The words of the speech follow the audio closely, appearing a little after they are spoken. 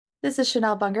This is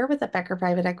Chanel Bunger with the Becker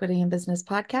Private Equity and Business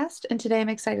Podcast, and today I'm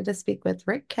excited to speak with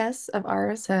Rick Kes of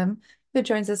RSM, who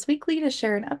joins us weekly to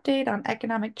share an update on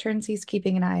economic trends he's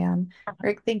keeping an eye on.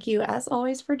 Rick, thank you as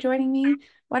always for joining me.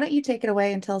 Why don't you take it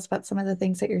away and tell us about some of the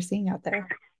things that you're seeing out there?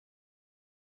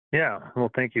 Yeah,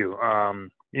 well, thank you.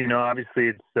 Obviously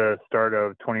it's the start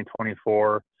of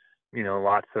 2024.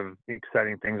 Lots of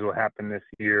exciting things will happen this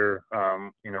year.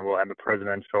 We'll have a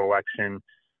presidential election.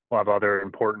 We'll have other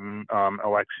important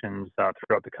elections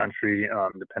throughout the country,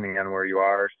 depending on where you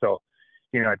are. So,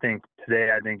 I think today,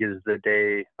 is the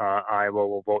day Iowa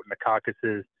will vote in the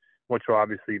caucuses, which will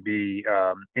obviously be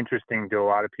interesting to a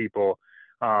lot of people.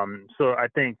 So I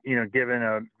think,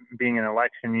 given being an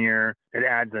election year, it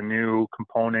adds a new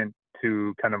component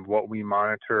to kind of what we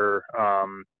monitor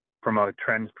from a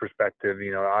trends perspective.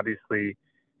 Obviously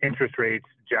interest rates,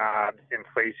 jobs,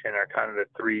 inflation are kind of the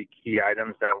three key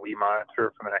items that we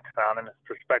monitor from an economist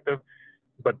perspective.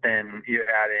 But then you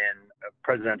add in a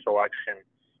presidential election,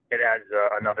 it adds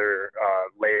another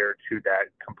layer to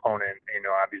that component.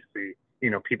 Obviously,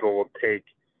 people will take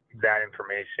that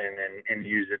information and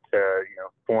use it to,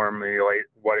 formulate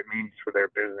what it means for their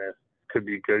business. Could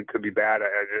be good, could be bad.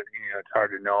 It's hard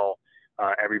to know.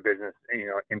 Every business,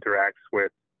 interacts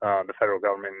with the federal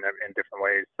government in different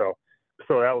ways. So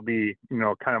that will be,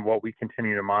 kind of what we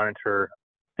continue to monitor.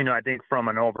 I think from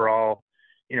an overall,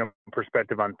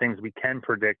 perspective on things we can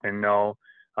predict and know,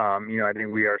 I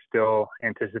think we are still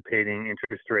anticipating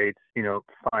interest rates,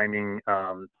 finding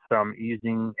some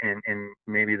easing in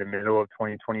maybe the middle of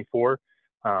 2024.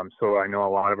 So I know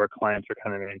a lot of our clients are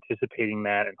kind of anticipating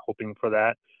that and hoping for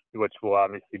that, which will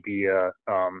obviously be a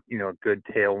good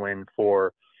tailwind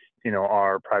for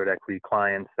our private equity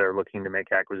clients that are looking to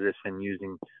make acquisition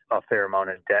using a fair amount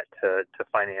of debt to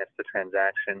finance the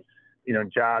transaction.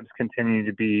 Jobs continue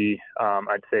to be,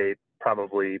 I'd say,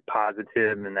 probably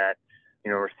positive in that,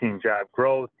 we're seeing job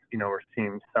growth, we're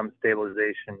seeing some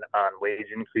stabilization on wage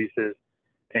increases.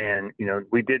 And,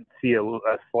 we did see a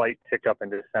slight tick up in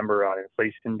December on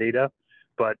inflation data,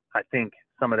 but I think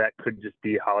some of that could just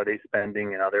be holiday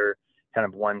spending and other kind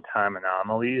of one-time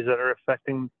anomalies that are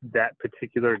affecting that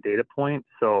particular data point.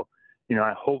 So,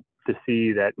 I hope to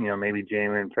see that, maybe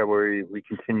January and February, we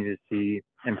continue to see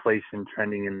inflation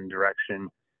trending in the direction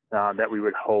that we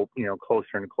would hope,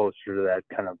 closer and closer to that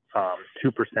kind of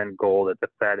 2% goal that the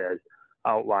Fed has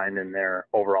outlined in their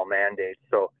overall mandate.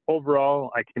 So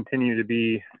overall, I continue to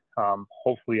be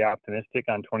hopefully optimistic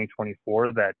on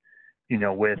 2024 that,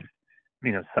 with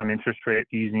some interest rate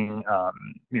easing,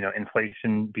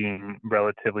 inflation being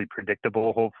relatively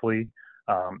predictable, hopefully,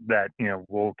 that,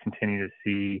 we'll continue to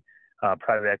see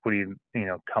private equity,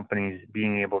 companies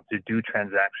being able to do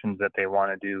transactions that they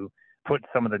want to do, put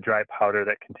some of the dry powder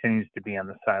that continues to be on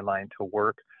the sideline to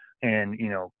work and,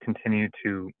 continue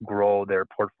to grow their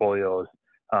portfolios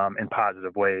in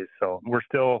positive ways. So we're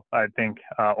still, I think,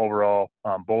 overall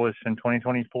bullish in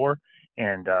 2024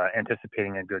 and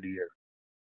anticipating a good year.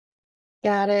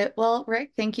 Got it. Well,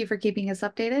 Rick, thank you for keeping us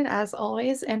updated as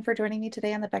always and for joining me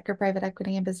today on the Becker Private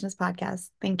Equity and Business Podcast.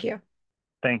 Thank you.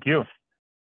 Thank you.